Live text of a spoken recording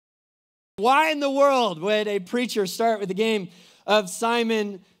Why in the world would a preacher start with the game of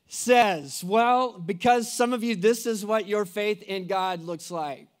Simon Says? Well, because some of you, this is what your faith in God looks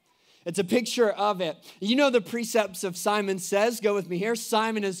like. It's a picture of it. You know the precepts of Simon Says. Go with me here.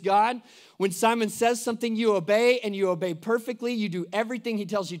 Simon is God. When Simon says something, you obey, and you obey perfectly. You do everything he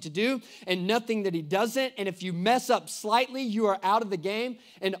tells you to do and nothing that he doesn't. And if you mess up slightly, you are out of the game.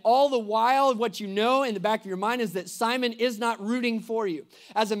 And all the while, what you know in the back of your mind is that Simon is not rooting for you.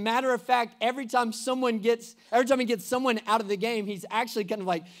 As a matter of fact, every time he gets someone out of the game, he's actually kind of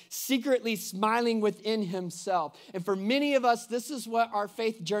like secretly smiling within himself. And for many of us, this is what our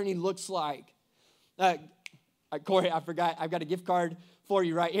faith journey looks like. Corey, I forgot. I've got a gift card for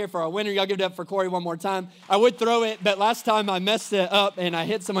you right here for our winner. Y'all give it up for Corey one more time. I would throw it, but last time I messed it up and I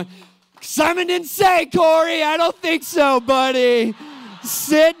hit someone. Simon didn't say, Corey. I don't think so, buddy.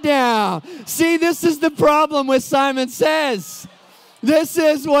 Sit down. See, this is the problem with Simon Says. This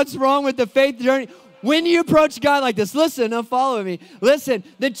is what's wrong with the faith journey. When you approach God like this, listen, now follow me. Listen,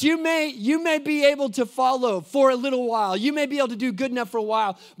 that you may be able to follow for a little while. You may be able to do good enough for a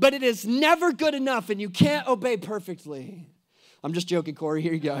while, but it is never good enough and you can't obey perfectly. I'm just joking, Corey.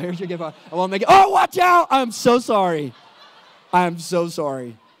 Here you go. Here's your gift. I won't make it. Oh, watch out. I'm so sorry. I'm so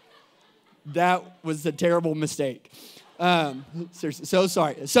sorry. That was a terrible mistake. Seriously, so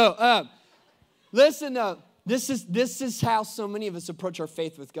sorry. So, listen, this is how so many of us approach our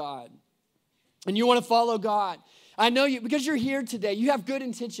faith with God. And you want to follow God. I know you, because you're here today, you have good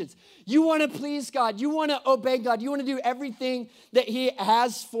intentions. You want to please God. You want to obey God. You want to do everything that he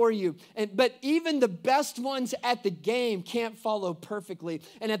has for you. But even the best ones at the game can't follow perfectly.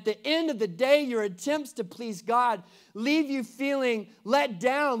 And at the end of the day, your attempts to please God leave you feeling let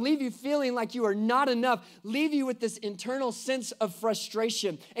down, leave you feeling like you are not enough, leave you with this internal sense of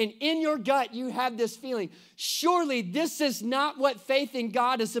frustration. And in your gut, you have this feeling, surely this is not what faith in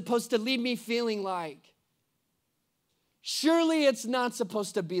God is supposed to leave me feeling like. Surely it's not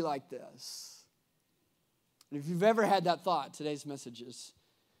supposed to be like this. And if you've ever had that thought, today's message is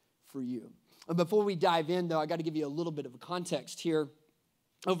for you. And before we dive in, though, I got to give you a little bit of a context here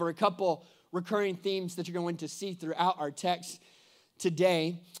over a couple recurring themes that you're going to see throughout our text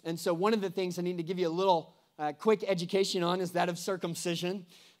today. And so one of the things I need to give you a little quick education on is that of circumcision.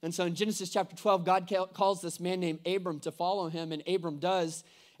 And so in Genesis chapter 12, God calls this man named Abram to follow him, and Abram does.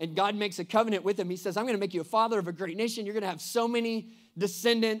 And God makes a covenant with him. He says, I'm going to make you a father of a great nation. You're going to have so many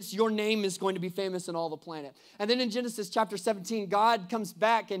descendants. Your name is going to be famous in all the planet. And then in Genesis chapter 17, God comes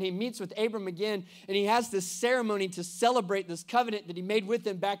back and he meets with Abram again. And he has this ceremony to celebrate this covenant that he made with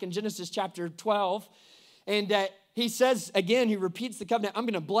him back in Genesis chapter 12. And he says, again, he repeats the covenant. I'm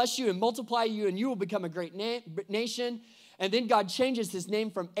going to bless you and multiply you, and you will become a great nation. And then God changes his name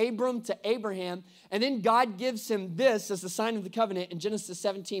from Abram to Abraham. And then God gives him this as the sign of the covenant in Genesis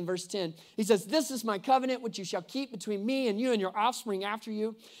 17, verse 10. He says, this is my covenant which you shall keep between me and you and your offspring after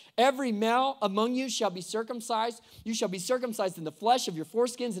you. Every male among you shall be circumcised. You shall be circumcised in the flesh of your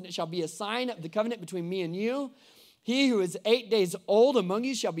foreskins, and it shall be a sign of the covenant between me and you. He who is 8 days old among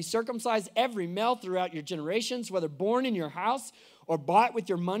you shall be circumcised, every male throughout your generations, whether born in your house or bought with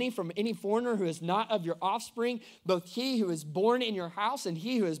your money from any foreigner who is not of your offspring. Both he who is born in your house and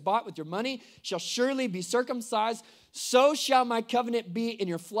he who is bought with your money shall surely be circumcised. So shall my covenant be in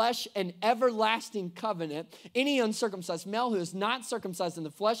your flesh, an everlasting covenant. Any uncircumcised male who is not circumcised in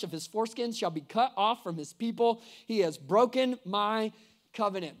the flesh of his foreskin shall be cut off from his people. He has broken my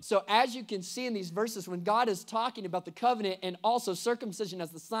covenant. So as you can see in these verses, when God is talking about the covenant and also circumcision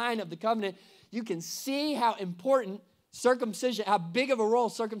as the sign of the covenant, you can see how important circumcision, how big of a role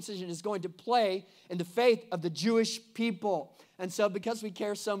circumcision is going to play in the faith of the Jewish people. And so because we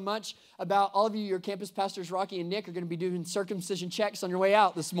care so much about all of you, your campus pastors, Rocky and Nick, are going to be doing circumcision checks on your way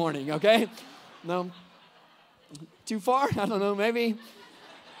out this morning, okay? No? Too far? I don't know, maybe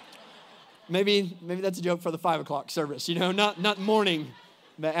that's a joke for the 5 o'clock service, not morning,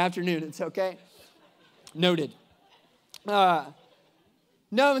 but afternoon, it's okay. Noted.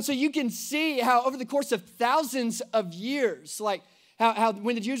 No, and so you can see how over the course of thousands of years, like how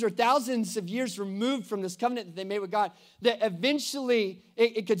when the Jews were thousands of years removed from this covenant that they made with God, that eventually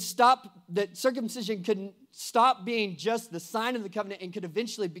it could stop, that circumcision could stop being just the sign of the covenant and could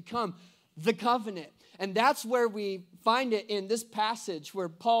eventually become the covenant. And that's where we find it in this passage where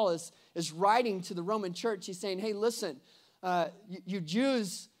Paul is writing to the Roman church. He's saying, hey, listen, you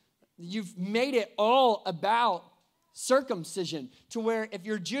Jews, you've made it all about circumcision, to where if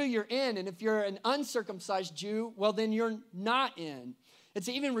you're a Jew, you're in, and if you're an uncircumcised Jew, well, then you're not in. It's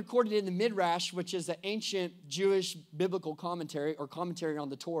even recorded in the Midrash, which is an ancient Jewish biblical commentary or commentary on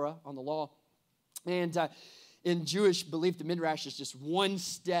the Torah, on the law. And In Jewish belief, the Midrash is just one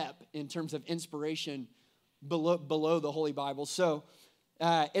step in terms of inspiration below the Holy Bible. So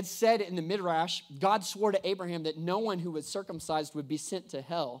it's said in the Midrash, God swore to Abraham that no one who was circumcised would be sent to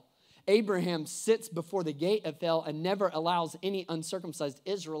hell. Abraham sits before the gate of hell and never allows any uncircumcised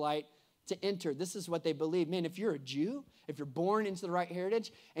Israelite to enter. This is what they believe. Man, if you're a Jew, if you're born into the right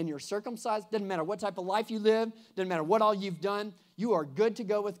heritage and you're circumcised, doesn't matter what type of life you live, doesn't matter what all you've done, you are good to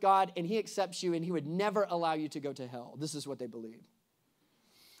go with God, and he accepts you, and he would never allow you to go to hell. This is what they believe.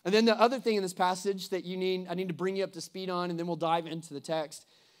 And then the other thing in this passage that I need to bring you up to speed on, and then we'll dive into the text,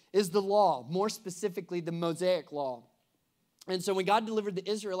 is the law, more specifically the Mosaic law. And so when God delivered the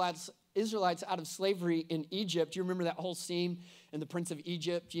Israelites out of slavery in Egypt, you remember that whole scene in The Prince of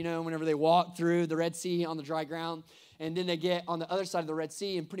Egypt, whenever they walk through the Red Sea on the dry ground, and then they get on the other side of the Red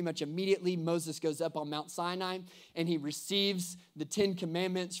Sea, and pretty much immediately Moses goes up on Mount Sinai, and he receives the 10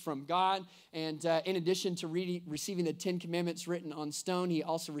 Commandments from God. And in addition to receiving the 10 Commandments written on stone, he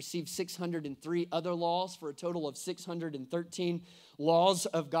also received 603 other laws for a total of 613 laws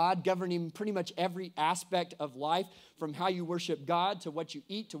of God governing pretty much every aspect of life, from how you worship God to what you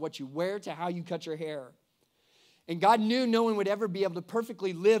eat to what you wear to how you cut your hair. And God knew no one would ever be able to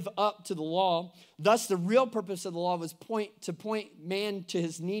perfectly live up to the law. Thus, the real purpose of the law was to point man to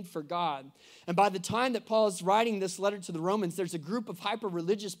his need for God. And by the time that Paul is writing this letter to the Romans, there's a group of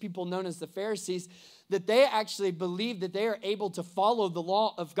hyper-religious people known as the Pharisees that they actually believe that they are able to follow the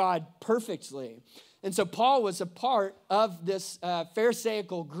law of God perfectly. And so Paul was a part of this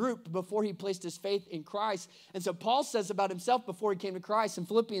Pharisaical group before he placed his faith in Christ. And so Paul says about himself before he came to Christ in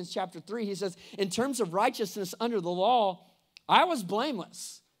Philippians chapter 3, he says, in terms of righteousness under the law, I was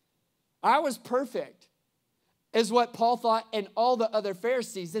blameless. I was perfect, is what Paul thought, and all the other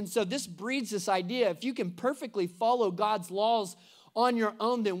Pharisees. And so this breeds this idea, if you can perfectly follow God's laws on your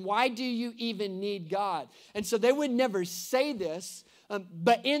own, then why do you even need God? And so they would never say this,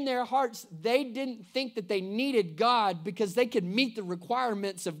 but in their hearts, they didn't think that they needed God because they could meet the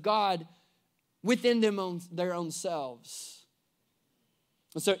requirements of God within their own selves.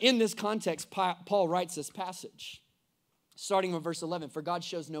 And so in this context, Paul writes this passage, starting with verse 11, for God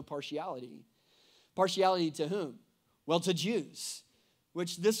shows no partiality. Partiality to whom? Well, to Jews,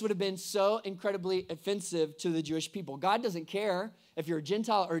 which this would have been so incredibly offensive to the Jewish people. God doesn't care if you're a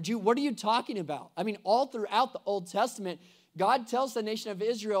Gentile or a Jew. What are you talking about? I mean, all throughout the Old Testament, God tells the nation of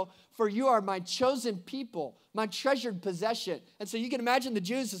Israel, for you are my chosen people, my treasured possession. And so you can imagine the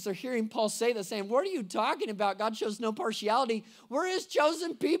Jews, as they're hearing Paul say this, saying, what are you talking about? God shows no partiality. We're his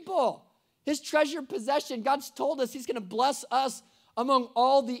chosen people, his treasured possession. God's told us he's going to bless us among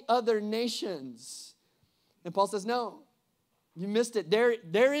all the other nations. And Paul says, no, you missed it.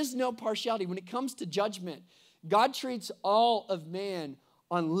 There is no partiality. When it comes to judgment, God treats all of man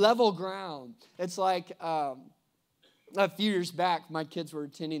on level ground. It's like a few years back, my kids were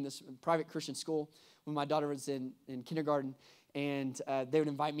attending this private Christian school when my daughter was in kindergarten, and they would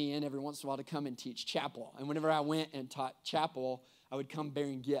invite me in every once in a while to come and teach chapel. And whenever I went and taught chapel, I would come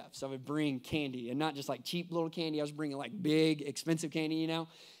bearing gifts. I would bring candy, and not just like cheap little candy. I was bringing like big, expensive candy,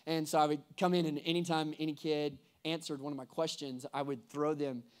 And so I would come in, and anytime any kid answered one of my questions, I would throw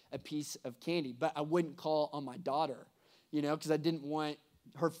them a piece of candy. But I wouldn't call on my daughter, because I didn't want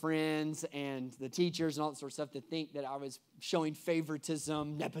her friends and the teachers and all that sort of stuff to think that I was showing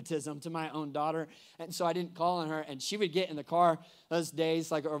favoritism, nepotism to my own daughter. And so I didn't call on her, and she would get in the car those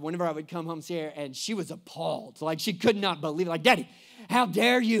days, or whenever I would come home see her, and she was appalled. She could not believe it. Daddy, how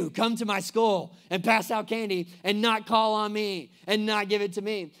dare you come to my school and pass out candy and not call on me and not give it to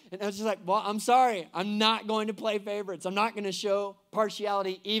me? And I was just like, well, I'm sorry. I'm not going to play favorites. I'm not going to show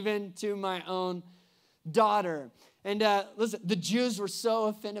partiality even to my own daughter. And listen, the Jews were so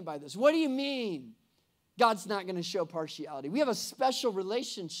offended by this. What do you mean God's not going to show partiality? We have a special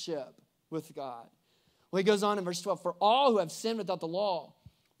relationship with God. Well, he goes on in verse 12, for all who have sinned without the law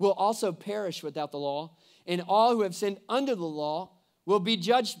will also perish without the law, and all who have sinned under the law will be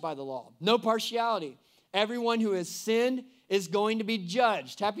judged by the law. No partiality. Everyone who has sinned is going to be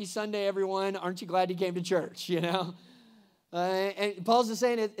judged. Happy Sunday, everyone. Aren't you glad you came to church, And Paul's just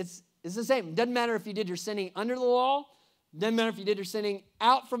saying it's the same. It doesn't matter if you did your sinning under the law. It doesn't matter if you did your sinning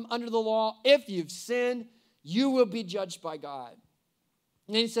out from under the law. If you've sinned, you will be judged by God.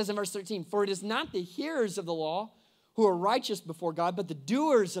 And then he says in verse 13, for it is not the hearers of the law who are righteous before God, but the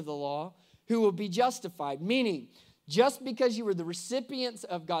doers of the law who will be justified. Meaning, just because you were the recipients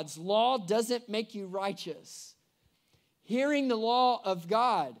of God's law doesn't make you righteous. Hearing the law of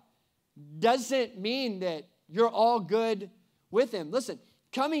God doesn't mean that you're all good with him. Listen,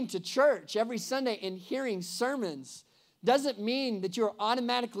 coming to church every Sunday and hearing sermons doesn't mean that you're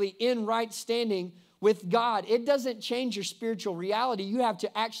automatically in right standing with God, it doesn't change your spiritual reality. You have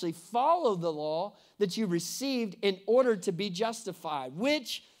to actually follow the law that you received in order to be justified,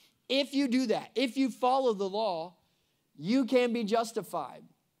 which, if you do that, if you follow the law, you can be justified.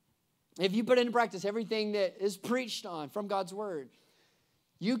 If you put into practice everything that is preached on from God's word,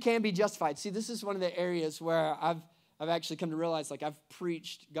 you can be justified. See, this is one of the areas where I've actually come to realize, like, I've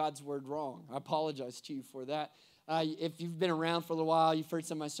preached God's word wrong. I apologize to you for that. If you've been around for a little while, you've heard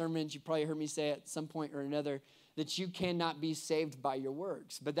some of my sermons, you probably heard me say at some point or another that you cannot be saved by your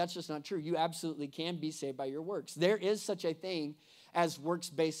works. But that's just not true. You absolutely can be saved by your works. There is such a thing as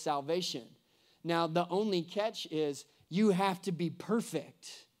works-based salvation. Now, the only catch is you have to be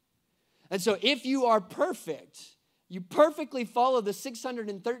perfect. And so if you are perfect, you perfectly follow the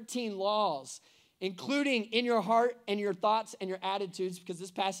 613 laws, including in your heart and your thoughts and your attitudes, because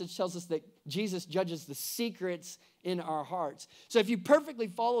this passage tells us that Jesus judges the secrets in our hearts. So if you perfectly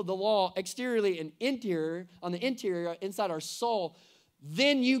follow the law exteriorly and interior, on the interior, inside our soul,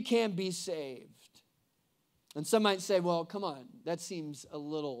 then you can be saved. And some might say, well, come on, that seems a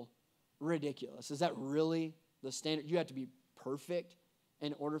little ridiculous. Is that really the standard? You have to be perfect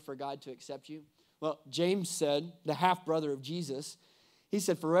in order for God to accept you? Well, James said, the half-brother of Jesus, he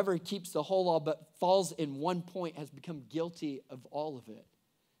said, for whoever keeps the whole law but falls in one point has become guilty of all of it.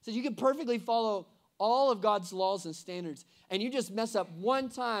 So you can perfectly follow all of God's laws and standards, and you just mess up one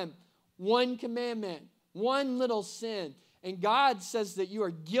time, one commandment, one little sin, and God says that you are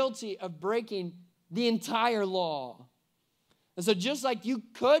guilty of breaking the entire law. And so just like you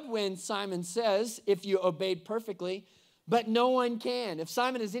could win, Simon says, if you obeyed perfectly, but no one can. If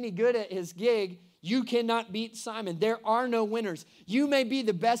Simon is any good at his gig, you cannot beat Simon. There are no winners. You may be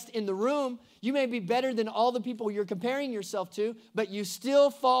the best in the room. You may be better than all the people you're comparing yourself to, but you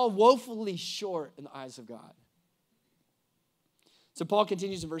still fall woefully short in the eyes of God. So Paul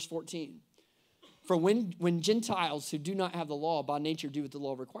continues in verse 14. For when Gentiles who do not have the law by nature do what the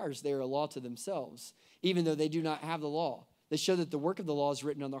law requires, they are a law to themselves, even though they do not have the law. They show that the work of the law is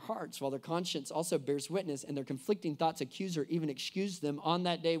written on their hearts, while their conscience also bears witness, and their conflicting thoughts accuse or even excuse them on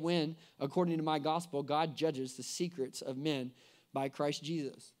that day when, according to my gospel, God judges the secrets of men by Christ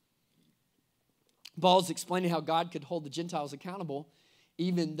Jesus. Paul's explaining how God could hold the Gentiles accountable,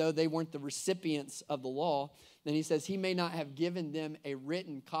 even though they weren't the recipients of the law. Then he says he may not have given them a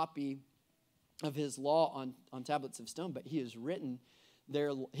written copy of his law on tablets of stone, but he has written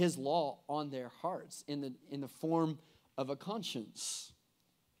his law on their hearts in the form of a conscience.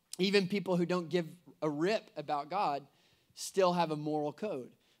 Even people who don't give a rip about God still have a moral code.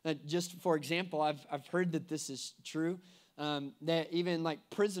 Just for example, I've heard that this is true, that even like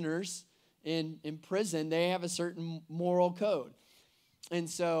prisoners in prison, they have a certain moral code. And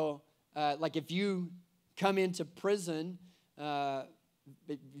so, like if you come into prison, that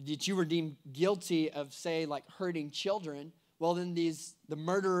you were deemed guilty of, say, like hurting children, well, then the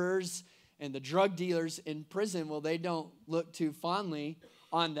murderers and the drug dealers in prison, well, they don't look too fondly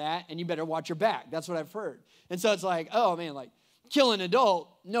on that, and you better watch your back. That's what I've heard. And so it's like, oh, man, like, kill an adult,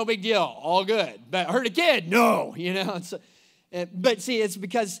 no big deal, all good. But hurt a kid, no, you know. But see, it's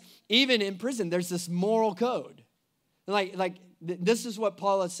because even in prison, there's this moral code. This is what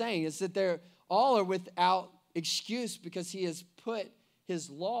Paul is saying, is that they're all are without excuse because he has put his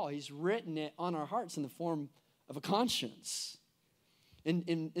law, he's written it on our hearts in the form of a conscience.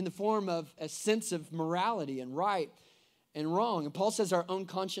 In the form of a sense of morality and right and wrong. And Paul says our own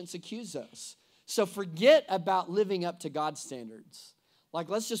conscience accuses us. So forget about living up to God's standards. Like,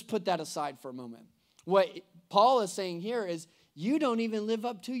 let's just put that aside for a moment. What Paul is saying here is you don't even live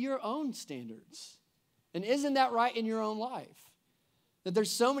up to your own standards. And isn't that right in your own life? That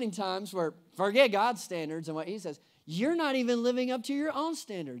there's so many times where forget God's standards and what he says, you're not even living up to your own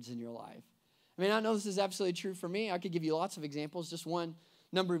standards in your life. I mean, I know this is absolutely true for me. I could give you lots of examples. Just one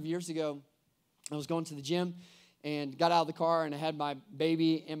number of years ago, I was going to the gym and got out of the car, and I had my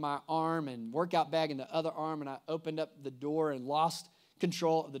baby in my arm and workout bag in the other arm, and I opened up the door and lost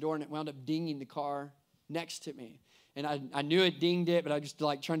control of the door, and it wound up dinging the car next to me. And I knew it dinged it, but I just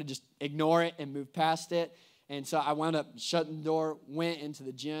like trying to just ignore it and move past it. And so I wound up shutting the door, went into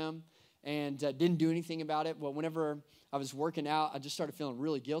the gym, and didn't do anything about it. Well, whenever I was working out, I just started feeling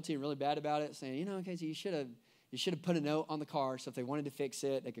really guilty and really bad about it, saying, Casey, you should have put a note on the car, so if they wanted to fix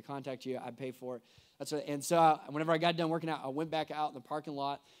it, they could contact you. I'd pay for it. And so whenever I got done working out, I went back out in the parking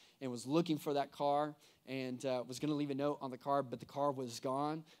lot and was looking for that car and was going to leave a note on the car, but the car was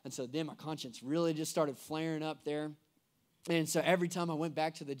gone. And so then my conscience really just started flaring up there. And so every time I went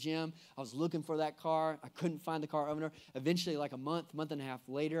back to the gym, I was looking for that car. I couldn't find the car opener. Eventually, like a month and a half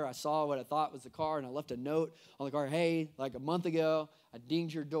later, I saw what I thought was the car, and I left a note on the car. Hey, like a month ago, I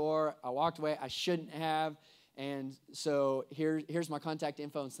dinged your door. I walked away. I shouldn't have. And so here's my contact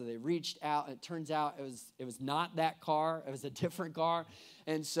info. And so they reached out, and it turns out it was not that car. It was a different car.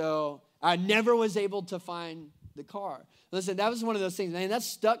 And so I never was able to find the car. Listen, that was one of those things, man, that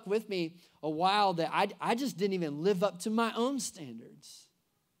stuck with me a while, that I just didn't even live up to my own standards.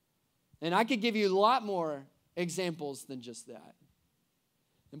 And I could give you a lot more examples than just that.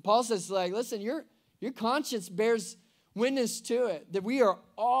 And Paul says, like, listen, your conscience bears witness to it, that we are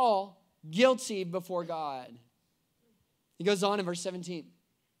all guilty before God. He goes on in verse 17.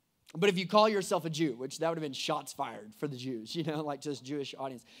 But if you call yourself a Jew, which that would have been shots fired for the Jews, like just Jewish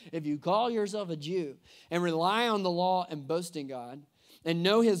audience. If you call yourself a Jew and rely on the law and boast in God and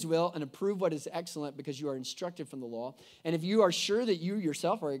know his will and approve what is excellent because you are instructed from the law, and if you are sure that you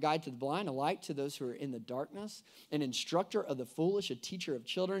yourself are a guide to the blind, a light to those who are in the darkness, an instructor of the foolish, a teacher of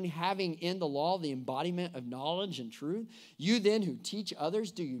children, having in the law the embodiment of knowledge and truth, you then who teach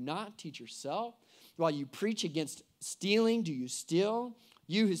others, do you not teach yourself? While you preach against stealing, do you steal?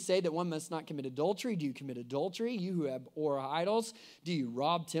 You who say that one must not commit adultery, do you commit adultery? You who abhor idols, do you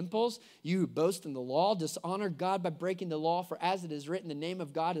rob temples? You who boast in the law, dishonor God by breaking the law. For as it is written, the name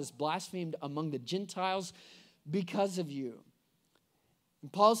of God is blasphemed among the Gentiles because of you.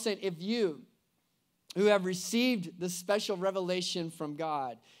 And Paul's saying, if you who have received this special revelation from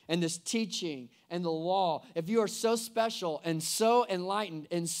God and this teaching and the law, if you are so special and so enlightened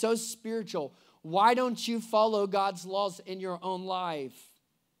and so spiritual, why don't you follow God's laws in your own life?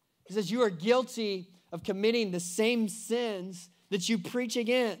 He says you are guilty of committing the same sins that you preach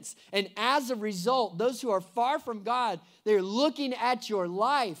against. And as a result, those who are far from God, they're looking at your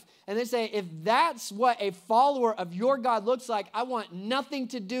life and they say, if that's what a follower of your God looks like, I want nothing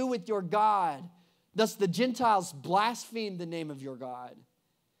to do with your God. Thus the Gentiles blaspheme the name of your God.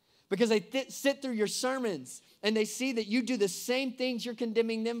 Because they sit through your sermons and they see that you do the same things you're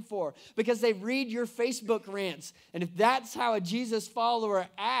condemning them for. Because they read your Facebook rants. And if that's how a Jesus follower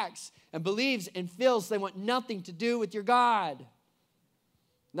acts and believes and feels, they want nothing to do with your God. And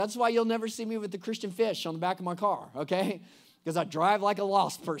that's why you'll never see me with the Christian fish on the back of my car, okay? Because I drive like a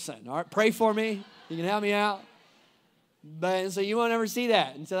lost person. All right, pray for me. You can help me out. But so you won't ever see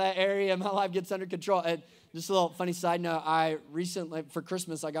that until that area of my life gets under control. And just a little funny side note, I recently, for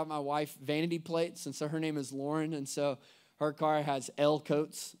Christmas, I got my wife vanity plates, and so her name is Lauren, and so her car has L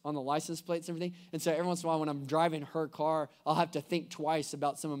coats on the license plates and everything, and so every once in a while when I'm driving her car, I'll have to think twice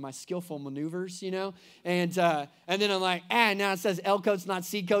about some of my skillful maneuvers, and then I'm like, now it says L coats, not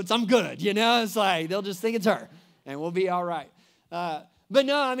C coats, I'm good, it's like, they'll just think it's her, and we'll be all right. But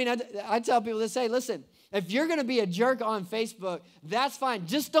no, I mean, I tell people to say, listen, if you're going to be a jerk on Facebook, that's fine.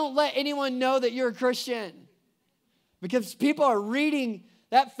 Just don't let anyone know that you're a Christian. Because people are reading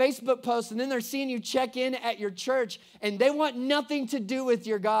that Facebook post and then they're seeing you check in at your church and they want nothing to do with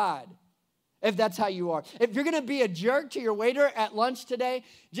your God, if that's how you are. If you're going to be a jerk to your waiter at lunch today,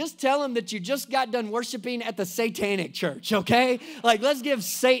 just tell him that you just got done worshiping at the satanic church, okay? Like, let's give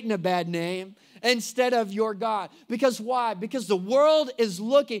Satan a bad name instead of your God. Because why? Because the world is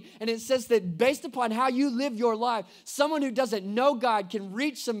looking, and it says that based upon how you live your life, someone who doesn't know God can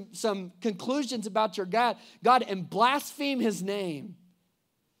reach some conclusions about your God and blaspheme his name.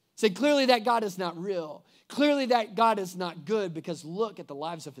 Say, clearly that God is not real. Clearly that God is not good, because look at the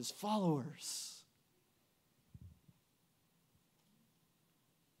lives of his followers.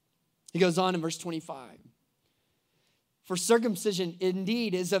 He goes on in verse 25. For circumcision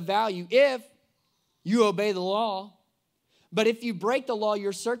indeed is of value if you obey the law, but if you break the law,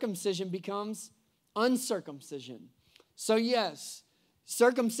 your circumcision becomes uncircumcision. So yes,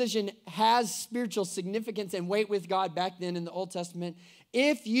 circumcision has spiritual significance and weight with God back then in the Old Testament.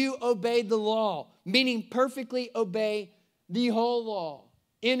 If you obey the law, meaning perfectly obey the whole law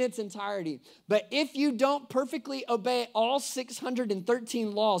in its entirety. But if you don't perfectly obey all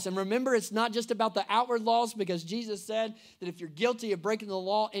 613 laws, and remember, it's not just about the outward laws, because Jesus said that if you're guilty of breaking the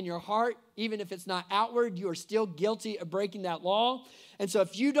law in your heart, even if it's not outward, you are still guilty of breaking that law. And so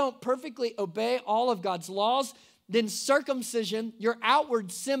if you don't perfectly obey all of God's laws, then circumcision, your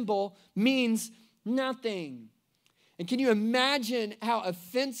outward symbol, means nothing. And can you imagine how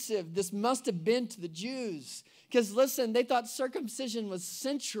offensive this must have been to the Jews? Because listen, they thought circumcision was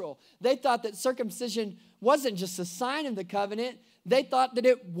central. They thought that circumcision wasn't just a sign of the covenant. They thought that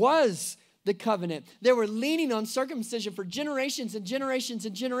it was the covenant. They were leaning on circumcision for generations and generations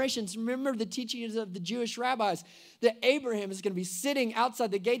and generations. Remember the teachings of the Jewish rabbis that Abraham is going to be sitting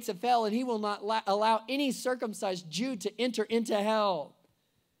outside the gates of hell, and he will not allow any circumcised Jew to enter into hell.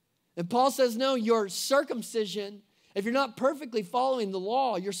 And Paul says, no, your circumcision, if you're not perfectly following the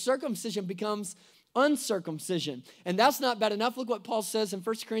law, your circumcision becomes uncircumcision. And that's not bad enough. Look what Paul says in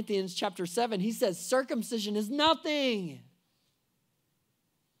 1 Corinthians chapter 7. He says, circumcision is nothing.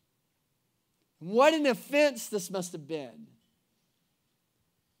 What an offense this must have been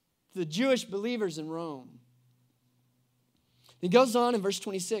to the Jewish believers in Rome. He goes on in verse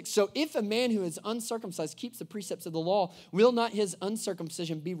 26. So if a man who is uncircumcised keeps the precepts of the law, will not his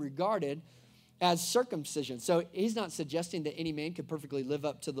uncircumcision be regarded as circumcision? So he's not suggesting that any man could perfectly live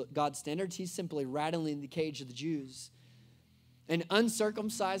up to God's standards. He's simply rattling the cage of the Jews. An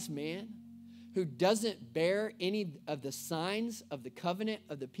uncircumcised man who doesn't bear any of the signs of the covenant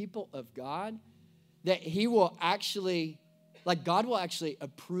of the people of God, that he will actually, like God will actually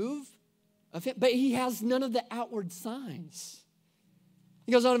approve of him, but he has none of the outward signs.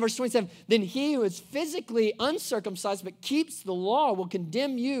 He goes on in verse 27, then he who is physically uncircumcised but keeps the law will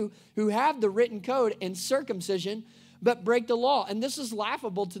condemn you who have the written code and circumcision but break the law. And this is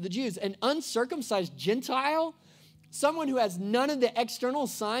laughable to the Jews. An uncircumcised Gentile, someone who has none of the external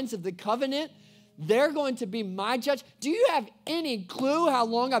signs of the covenant, they're going to be my judge. Do you have any clue how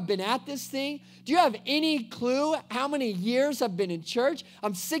long I've been at this thing? Do you have any clue how many years I've been in church?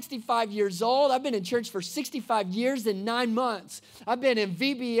 I'm 65 years old. I've been in church for 65 years and 9 months. I've been in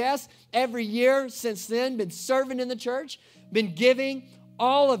VBS every year since then, been serving in the church, been giving,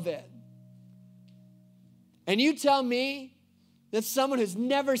 all of it. And you tell me that someone who's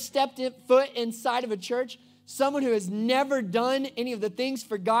never stepped foot inside of a church, someone who has never done any of the things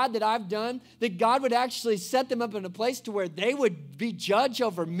for God that I've done, that God would actually set them up in a place to where they would be judge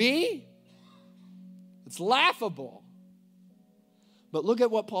over me? It's laughable. But look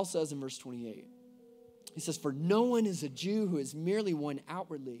at what Paul says in verse 28. He says, for no one is a Jew who is merely one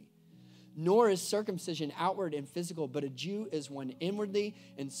outwardly, nor is circumcision outward and physical, but a Jew is one inwardly,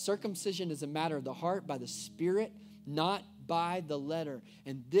 and circumcision is a matter of the heart by the Spirit, not by the letter.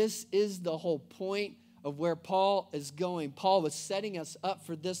 And this is the whole point of where Paul is going. Paul was setting us up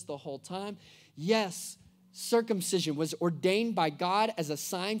for this the whole time. Yes, circumcision was ordained by God as a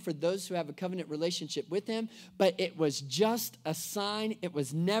sign for those who have a covenant relationship with him, but it was just a sign. It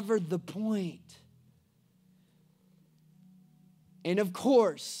was never the point. And of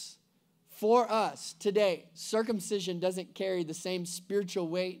course, for us today, circumcision doesn't carry the same spiritual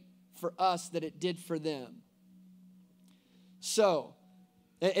weight for us that it did for them. So,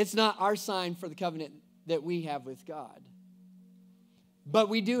 it's not our sign for the covenant that we have with God. But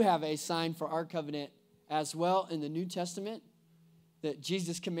we do have a sign for our covenant as well in the New Testament, that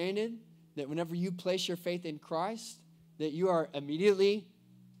Jesus commanded that whenever you place your faith in Christ, that you are immediately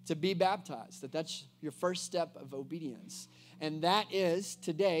to be baptized, that's your first step of obedience. And that is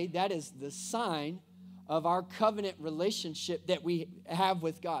today, that is the sign of our covenant relationship that we have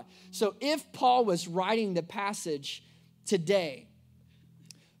with God. So if Paul was writing the passage today,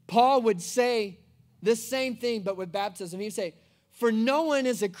 Paul would say the same thing, but with baptism. He'd say, for no one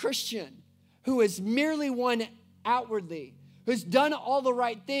is a Christian who is merely one outwardly, who's done all the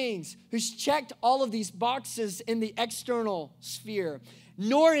right things, who's checked all of these boxes in the external sphere,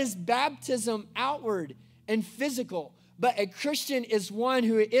 nor is baptism outward and physical, but a Christian is one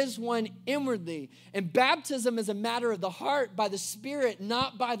who is one inwardly. And baptism is a matter of the heart by the Spirit,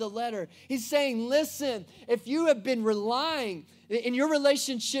 not by the letter. He's saying, listen, if you have been relying in your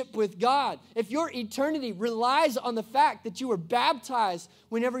relationship with God, if your eternity relies on the fact that you were baptized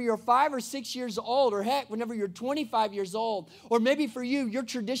whenever you're 5 or 6 years old, or heck, whenever you're 25 years old, or maybe for you, your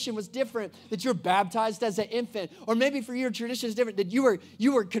tradition was different, that you're baptized as an infant, or maybe for you, your tradition is different, that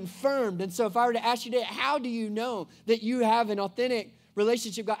you were confirmed. And so if I were to ask you today, how do you know that you have an authentic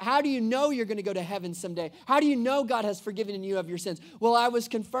relationship with God? How do you know you're going to go to heaven someday? How do you know God has forgiven you of your sins? Well, I was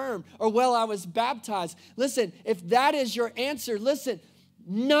confirmed, or well, I was baptized. Listen, if that is your answer, listen,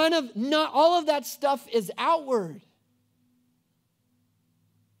 not all of that stuff is outward.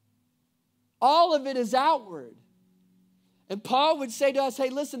 All of it is outward. And Paul would say to us, hey,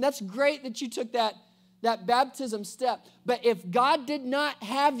 listen, that's great that you took that baptism step. But if God did not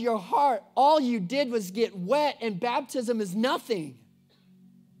have your heart, all you did was get wet, and baptism is nothing.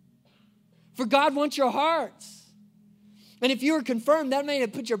 For God wants your hearts. And if you were confirmed, that may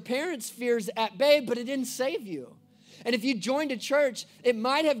have put your parents' fears at bay, but it didn't save you. And if you joined a church, it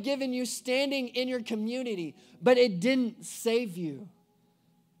might have given you standing in your community, but it didn't save you.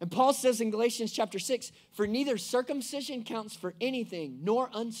 And Paul says in Galatians chapter 6, for neither circumcision counts for anything, nor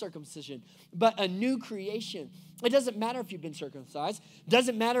uncircumcision, but a new creation. It doesn't matter if you've been circumcised.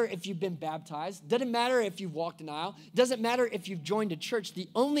 Doesn't matter if you've been baptized. Doesn't matter if you've walked an aisle. Doesn't matter if you've joined a church. The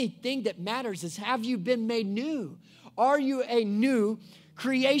only thing that matters is, have you been made new? Are you a new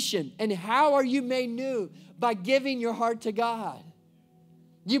creation? And how are you made new? By giving your heart to God.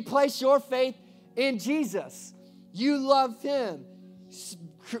 You place your faith in Jesus. You love him.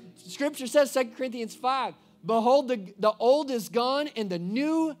 Scripture says, 2 Corinthians 5, behold, the old is gone and the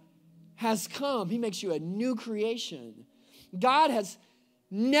new has come. He makes you a new creation. God has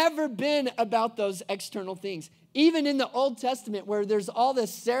never been about those external things. Even in the Old Testament, where there's all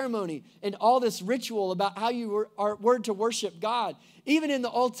this ceremony and all this ritual about how you were to worship God, even in the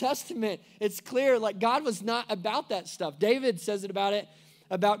Old Testament, it's clear like God was not about that stuff. David says it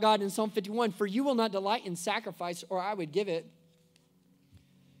about God in Psalm 51, for you will not delight in sacrifice, or I would give it.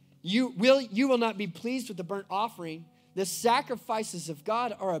 You will not be pleased with the burnt offering. The sacrifices of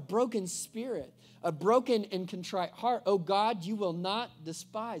God are a broken spirit, a broken and contrite heart. Oh God, you will not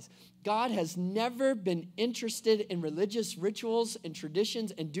despise. God has never been interested in religious rituals and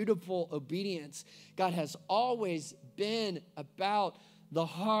traditions and dutiful obedience. God has always been about the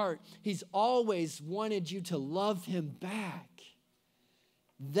heart. He's always wanted you to love him back.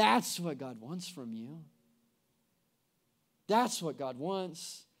 That's what God wants from you. That's what God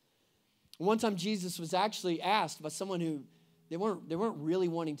wants. One time Jesus was actually asked by someone who they weren't really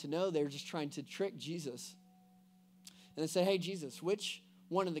wanting to know. They were just trying to trick Jesus. And they said, hey, Jesus, which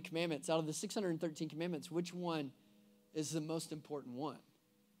one of the commandments, out of the 613 commandments, which one is the most important one?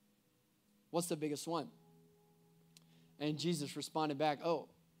 What's the biggest one? And Jesus responded back, oh,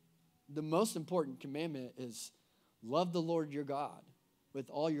 the most important commandment is love the Lord your God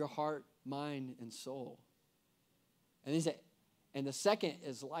with all your heart, mind, and soul. And he said, and the second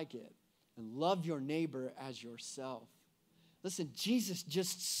is like it. And love your neighbor as yourself. Listen, Jesus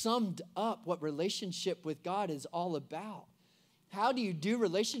just summed up what relationship with God is all about. How do you do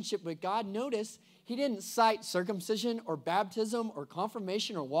relationship with God? Notice he didn't cite circumcision or baptism or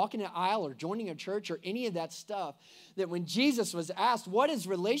confirmation or walking an aisle or joining a church or any of that stuff. That when Jesus was asked, what is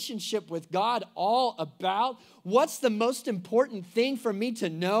relationship with God all about? What's the most important thing for me to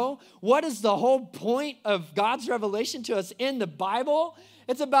know? What is the whole point of God's revelation to us in the Bible?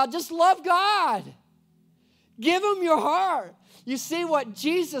 It's about just love God. Give him your heart. You see what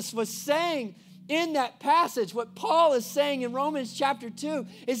Jesus was saying in that passage, what Paul is saying in Romans chapter 2,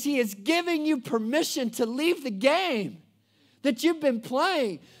 is he is giving you permission to leave the game that you've been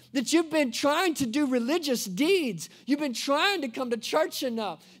playing, that you've been trying to do religious deeds. You've been trying to come to church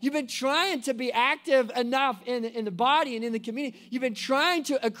enough. You've been trying to be active enough in the body and in the community. You've been trying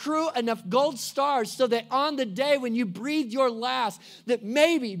to accrue enough gold stars so that on the day when you breathe your last, that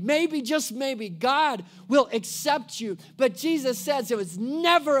maybe, just maybe, God will accept you. But Jesus says it was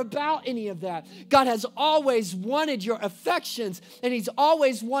never about any of that. God has always wanted your affections, and he's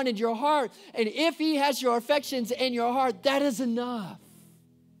always wanted your heart. And if he has your affections and your heart, that is enough.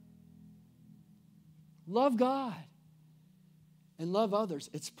 Love God and love others.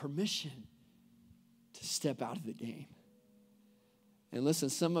 It's permission to step out of the game. And listen,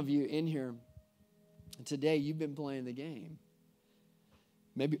 some of you in here today, you've been playing the game.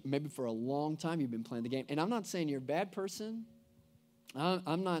 Maybe for a long time you've been playing the game. And I'm not saying you're a bad person.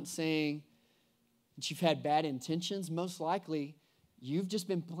 I'm not saying that you've had bad intentions. Most likely, you've just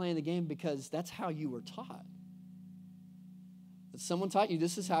been playing the game because that's how you were taught. That someone taught you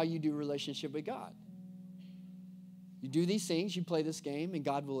this is how you do relationship with God. You do these things, you play this game, and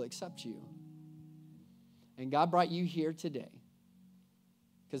God will accept you. And God brought you here today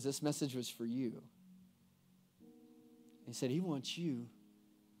because this message was for you. He said he wants you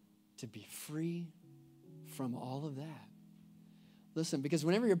to be free from all of that. Listen, because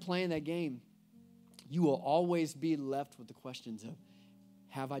whenever you're playing that game, you will always be left with the questions of,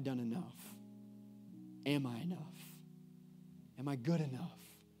 have I done enough? Am I enough? Am I good enough?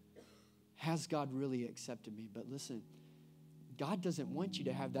 Has God really accepted me? But listen, God doesn't want you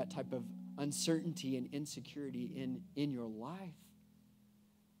to have that type of uncertainty and insecurity in your life.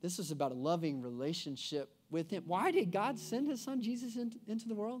 This is about a loving relationship with him. Why did God send his son Jesus into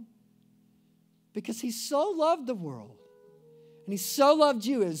the world? Because he so loved the world. And he so loved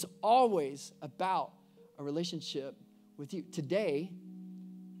you. It is always about a relationship with you. Today,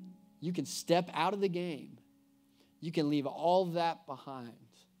 you can step out of the game. You can leave all that behind.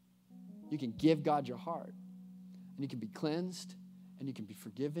 You can give God your heart, and you can be cleansed, and you can be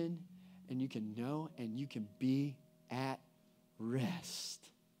forgiven, and you can know, and you can be at rest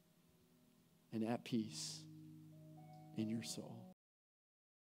and at peace in your soul.